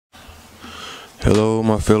Hello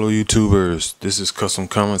my fellow YouTubers, this is Custom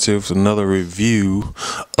Commentary with another review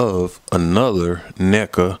of another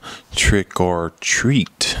Neca Trick or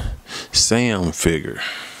Treat Sam figure.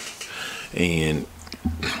 And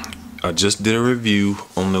I just did a review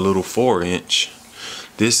on the little 4-inch.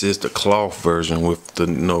 This is the cloth version with the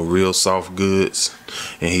real soft goods,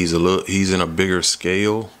 and he's in a bigger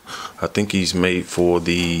scale. I think he's made for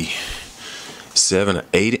the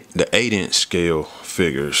 8-inch scale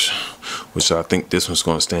figures, which I think this one's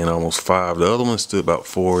going to stand almost 5. The other one stood about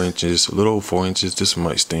 4 inches, a little over 4 inches. This one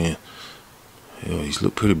might stand, he's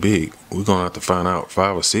look pretty big. We're gonna have to find out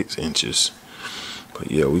 5 or 6 inches, but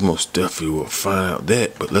yeah, we most definitely will find out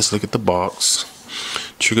that. But let's look at the box.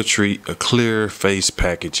 Trick or Treat, a clear face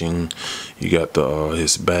packaging. You got the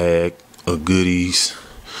his bag of goodies.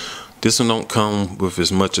 This one don't come with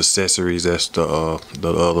as much accessories as the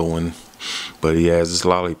other one, but he has his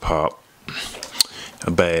lollipop,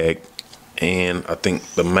 a bag, and I think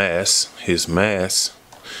the mask, his mask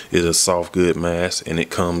is a soft good mask, and it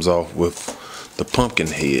comes off with the pumpkin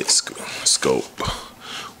head scope,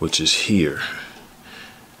 which is here.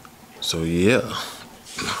 So yeah,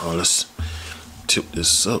 let's tip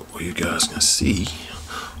this up where you guys can see.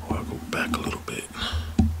 I'll go back a little bit.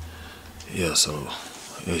 Yeah, so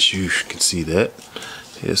as you can see, that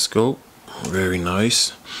head scope, very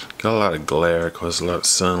nice. Got a lot of glare because a lot of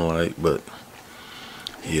sunlight, but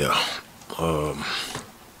yeah,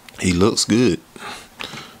 he looks good.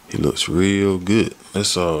 He looks real good.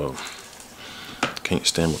 Let's can't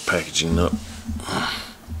stand my packaging up,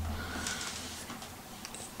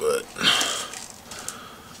 but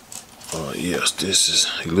yes,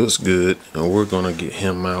 he looks good, and we're gonna get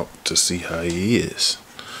him out to see how he is.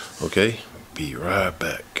 Okay, be right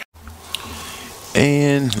back.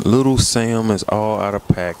 And little Sam is all out of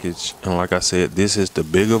package, and like I said, this is the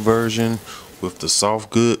bigger version with the soft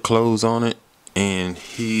good clothes on it, and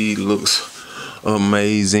he looks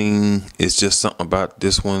amazing. It's just something about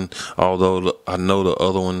this one, although I know the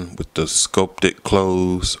other one with the sculpted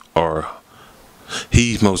clothes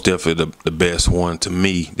he's most definitely the best one to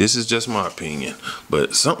me. This is just my opinion,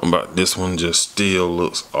 but something about this one just still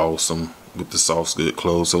looks awesome with the soft good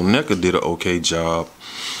clothes. So Neca did an okay job.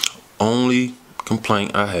 Only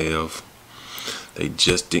complaint I have, they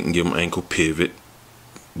just didn't give him ankle pivot,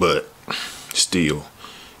 but still,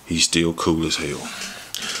 he's still cool as hell.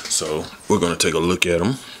 So we're gonna take a look at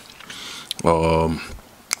him.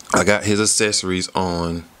 I got his accessories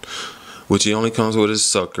on, which he only comes with his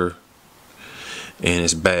sucker and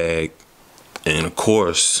his bag, and of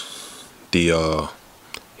course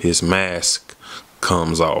his mask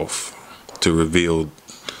comes off to reveal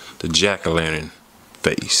the jack-o'-lantern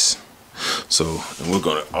face. So, and we're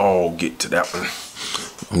gonna all get to that one.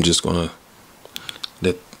 I'm just gonna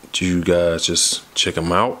let you guys just check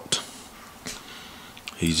him out.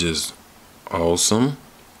 He's just awesome.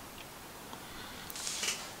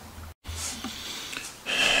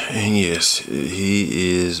 And yes,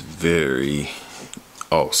 he is very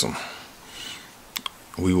awesome.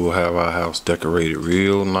 We will have our house decorated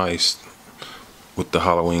real nice with the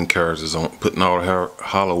Halloween characters on, putting all the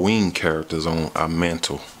Halloween characters on our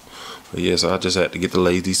mantle. But yes, I just had to get the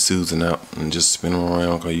Lazy Susan out and just spin them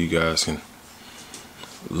around so you guys can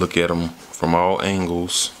look at them from all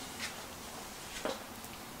angles.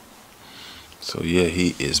 So yeah,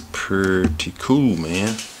 he is pretty cool,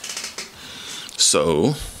 man.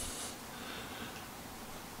 So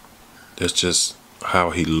that's just how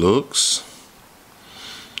he looks.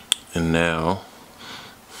 And now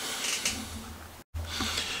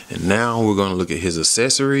we're gonna look at his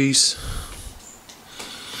accessories,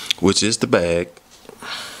 which is the bag.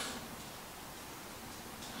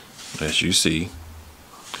 As you see,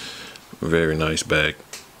 very nice bag.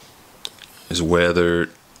 It's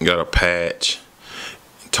weathered, got a patch,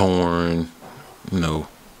 torn,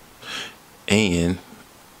 and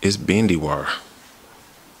it's bendy wire.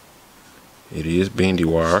 It is bendy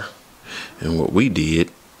wire, and what we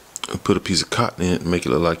did, we put a piece of cotton in it to make it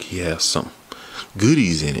look like he has some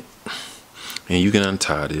goodies in it. And you can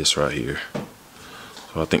untie this right here.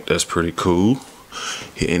 So I think that's pretty cool.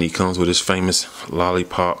 And he comes with his famous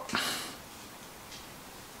lollipop,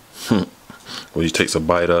 where he takes a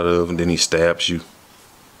bite out of and then he stabs you.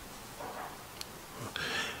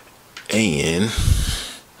 And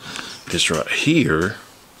this right here,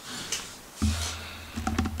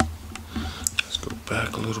 let's go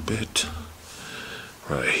back a little bit.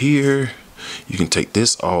 Right here, you can take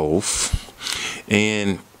this off,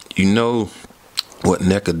 and you know what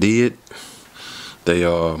Neca did? They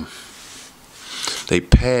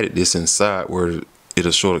padded this inside where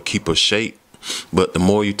it'll sort of keep a shape, but the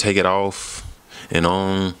more you take it off and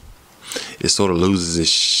on, it sort of loses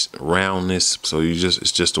its roundness. So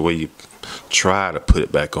it's just the way you try to put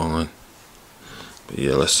it back on. But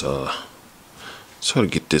yeah, let's try to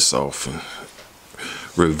get this off and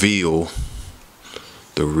reveal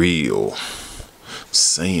the real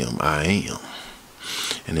Sam I am.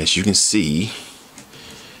 And as you can see,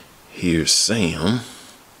 here's Sam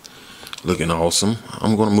looking awesome.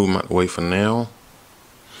 I'm gonna move him out the way for now.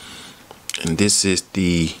 And this is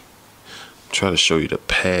try to show you the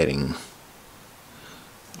padding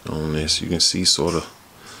on this. You can see sort of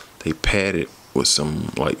they pad it with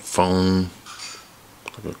some like foam,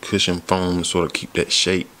 like a cushion foam, to sort of keep that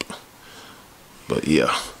shape. But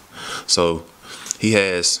yeah, so he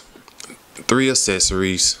has 3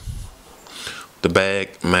 accessories: the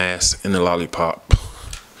bag, mask, and the lollipop.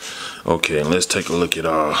 Okay, and let's take a look at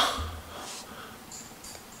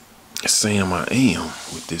Sam I am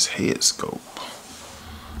with this head scope.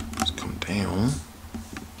 Let's come down.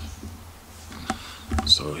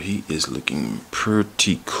 So he is looking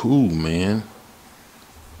pretty cool, man.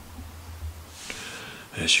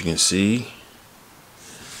 As you can see,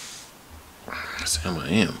 Sam I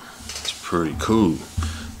am. It's pretty cool.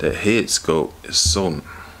 That head scope is so.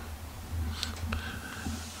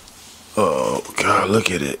 Oh God, look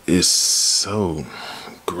at it. It's so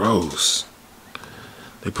gross.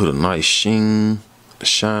 They put a nice shine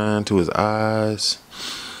to his eyes.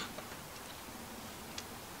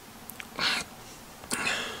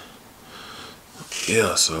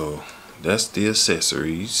 Yeah, so that's the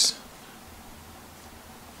accessories.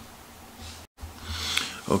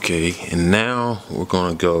 Okay, and now we're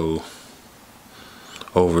gonna go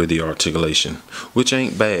over the articulation, which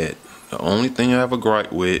ain't bad. The only thing I have a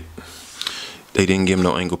gripe with, they didn't give him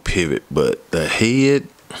no ankle pivot, but the head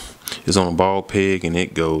is on a ball peg and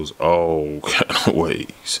it goes all kind of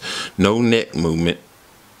ways. No neck movement,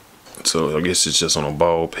 so I guess it's just on a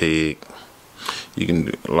ball peg. You can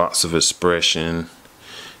do lots of expression.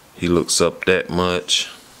 He looks up that much,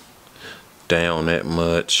 down that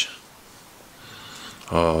much.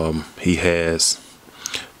 He has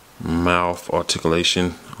mouth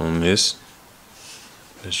articulation on this,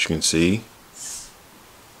 as you can see.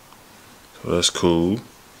 So that's cool.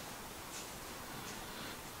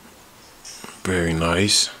 Very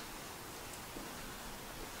nice.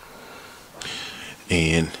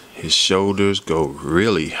 And his shoulders go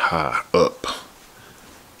really high up.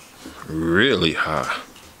 Really high.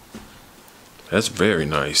 That's very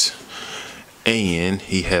nice. And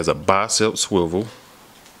he has a bicep swivel.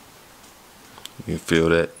 You can feel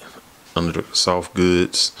that under the soft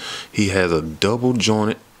goods. He has a double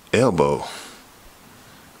jointed elbow.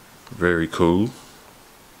 Very cool.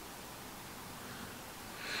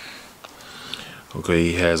 Okay,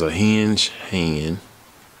 he has a hinge hand.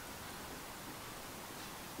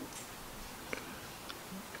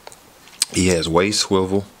 He has waist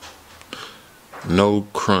swivel. No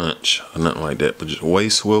crunch or nothing like that, but just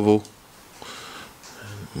waist swivel.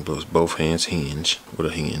 Both hands hinge with a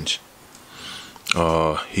hinge.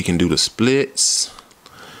 He can do the splits.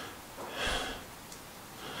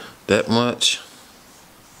 That much.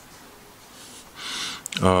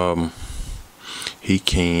 He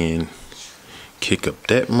can kick up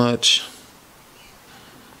that much.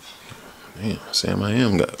 Damn, Sam I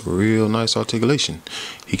am got real nice articulation.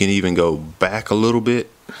 He can even go back a little bit.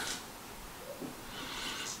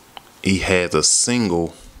 He has a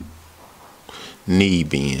single knee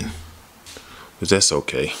bend, but that's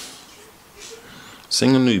okay.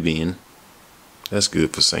 Single knee bend, that's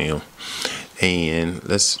good for Sam. And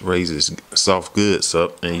let's raise his soft goods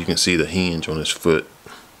up, and you can see the hinge on his foot.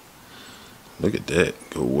 Look at that,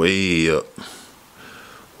 go way up,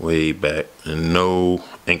 way back, and no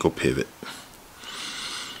ankle pivot.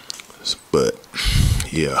 But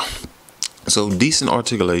yeah, so decent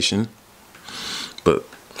articulation, but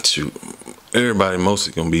shoot, everybody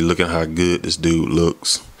mostly gonna be looking how good this dude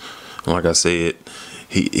looks. And like I said,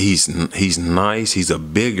 he's nice. He's a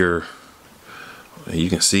bigger. You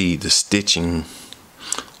can see the stitching.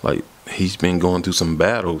 Like he's been going through some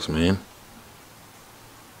battles, man.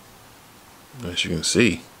 As you can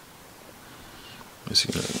see.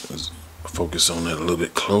 Let's focus on that a little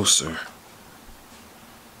bit closer.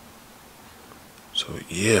 So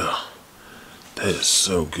yeah, that is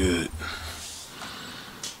so good.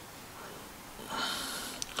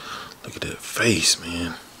 Look at that face,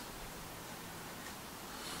 man.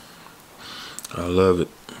 I love it.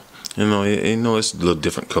 You know, it's a little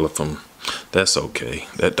different color from. That's okay.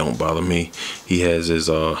 That don't bother me. He has his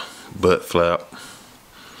butt flap,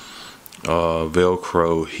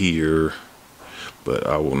 Velcro here, but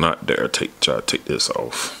I will not dare try to take this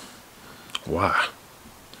off. Why?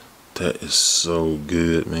 That is so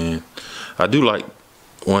good, man. I do like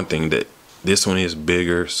one thing, that this one is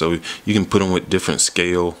bigger, so you can put them with different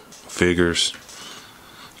scale figures.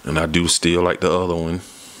 And I do still like the other one,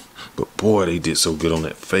 but boy, they did so good on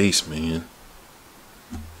that face, man.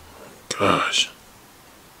 Gosh.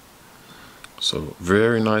 So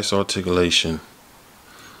very nice articulation.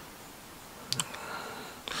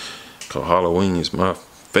 Cause Halloween is my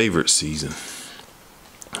favorite season.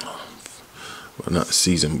 Well, not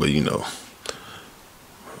season, but you know,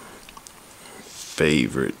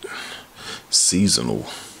 favorite seasonal.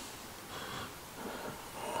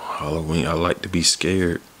 Halloween, I like to be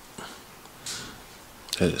scared.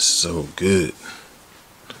 That is so good.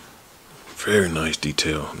 Very nice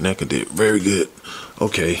detail. Neca did very good.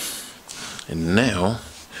 Okay, and now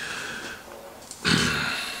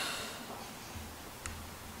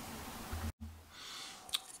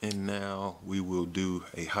we will do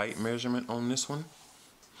a height measurement on this one.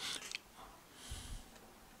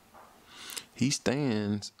 He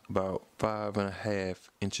stands about 5.5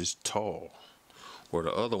 inches tall, where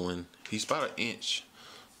the other one, he's about an inch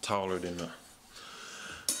taller than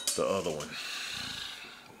the other one.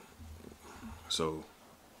 So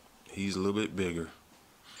he's a little bit bigger.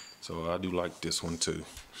 So I do like this one too.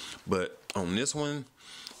 But on this one,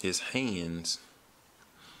 his hands,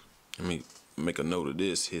 let me make a note of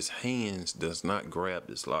this, his hands does not grab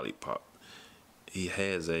this lollipop. He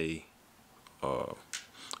has a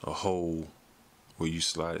hole where you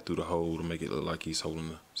slide it through the hole to make it look like he's holding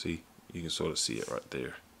the, see, you can sort of see it right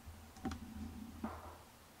there.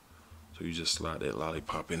 So you just slide that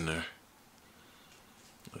lollipop in there.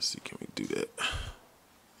 Let's see, can we do that?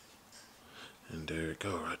 And there it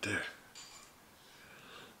go, right there.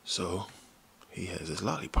 So he has his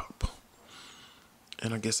lollipop.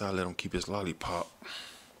 And I guess I'll let him keep his lollipop.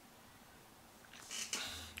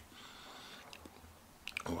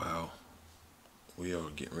 Wow. We are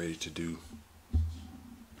getting ready to do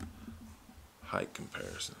height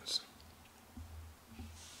comparisons.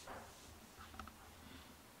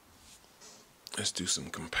 Let's do some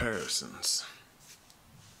comparisons.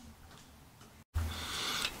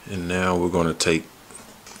 And now we're going to take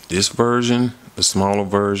this version, the smaller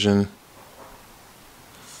version.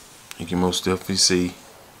 You can most definitely see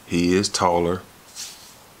he is taller.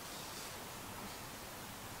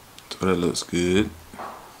 So that looks good.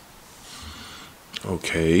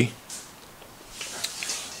 Okay.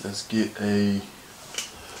 Let's get a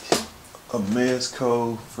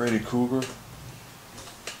Mezco Freddy Krueger.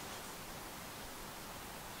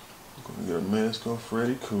 I'm gonna get a Mezco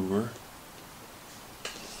Freddy Krueger.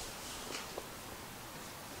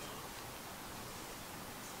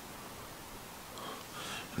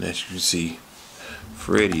 And as you can see,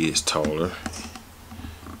 Freddy is taller.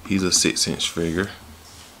 He's a 6-inch figure.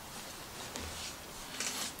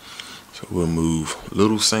 So we'll move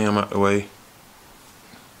Little Sam out the way.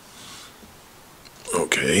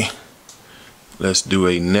 Okay. Let's do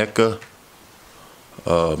a Neca.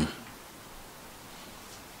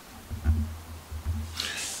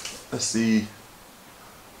 Let's see.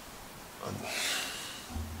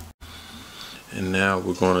 And now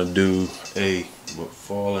we're gonna do a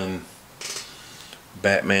fallen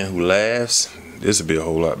Batman Who Laughs. This will be a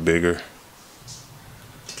whole lot bigger.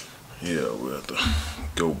 Yeah, we'll have to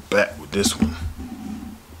go back with this one.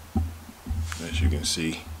 As you can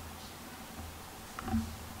see.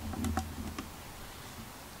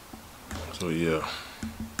 So yeah.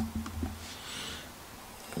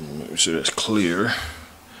 Make sure that's clear.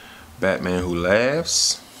 Batman Who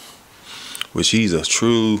Laughs, which he's a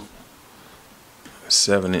true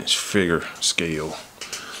 7-inch figure scale.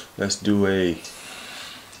 Let's do a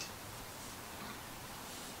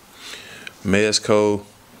Mezco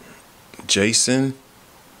Jason,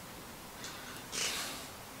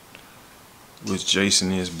 which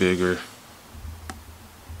Jason is bigger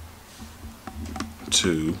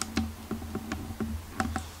too.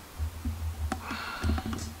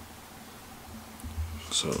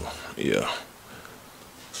 So yeah.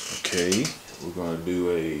 Okay, we're gonna do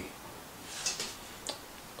a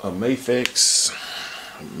Mafex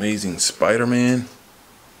Amazing Spider-Man.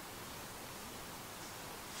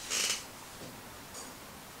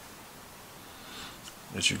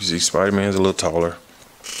 As you can see, Spider-Man's a little taller.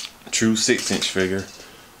 True 6-inch figure.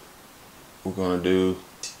 We're gonna do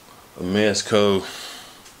a Mezco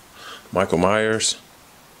Michael Myers.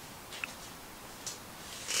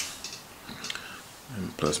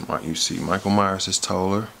 And plus, you see Michael Myers is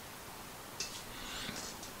taller.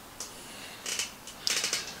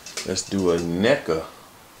 Let's do a Neca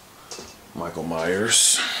Michael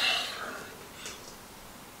Myers.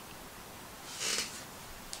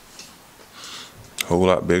 Whole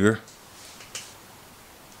lot bigger.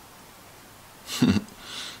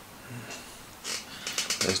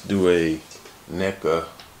 Let's do a Neca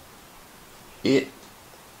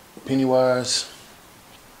Pennywise.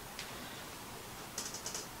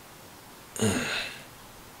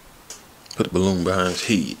 Put the balloon behind his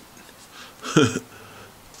head.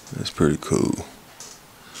 That's pretty cool.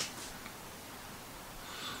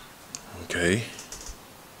 Okay.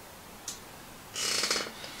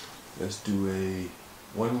 Let's do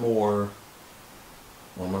one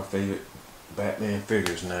of my favorite Batman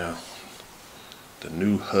figures now. The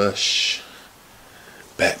new Hush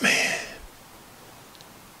Batman.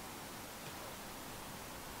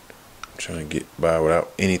 I'm trying to get by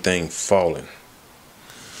without anything falling.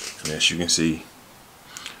 And as you can see,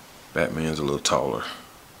 Batman's a little taller.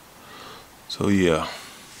 So yeah,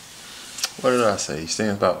 what did I say? He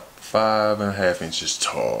stands about 5.5 inches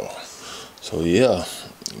tall. So yeah,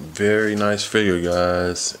 very nice figure,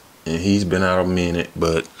 guys. And he's been out a minute,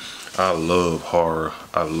 but I love horror.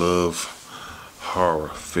 I love horror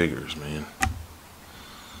figures, man.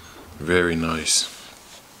 Very nice.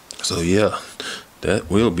 So yeah,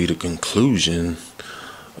 that will be the conclusion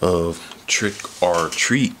of Trick or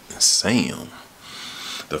Treat Sam,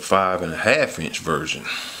 the 5.5 inch version.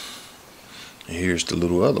 And here's the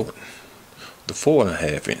little other one, the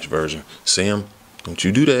 4.5 inch version. Sam, don't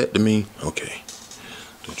you do that to me. Okay,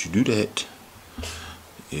 don't you do that.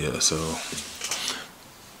 Yeah, so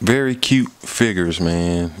very cute figures,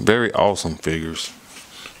 man. Very awesome figures.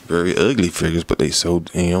 Very ugly figures, but they so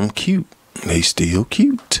damn cute. They still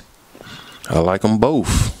cute. I like them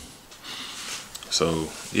both. So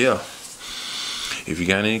yeah, if you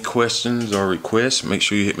got any questions or requests, make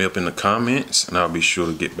sure you hit me up in the comments, and I'll be sure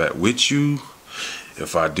to get back with you.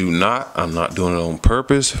 If I do not, I'm not doing it on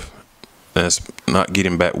purpose. That's not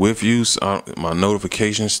getting back with you. So my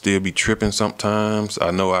notifications still be tripping sometimes. I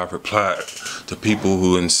know I've replied to people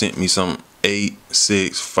who had sent me some 8,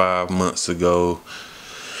 6, 5 months ago,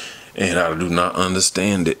 and I do not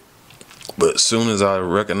understand it. But as soon as I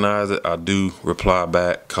recognize it, I do reply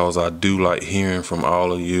back, because I do like hearing from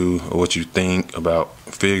all of you, or what you think about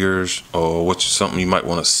figures, or something you might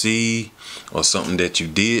want to see, or something that you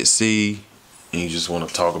did see and you just want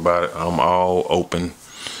to talk about it. I'm all open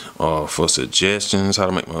for suggestions, how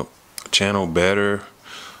to make my channel better.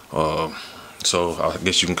 So I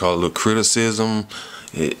guess you can call it a little criticism.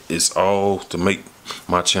 It's all to make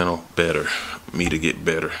my channel better, me to get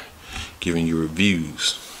better, giving you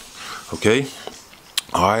reviews. Okay,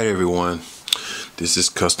 all right, everyone, this is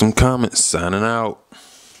Custom Comments signing out.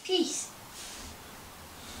 Peace.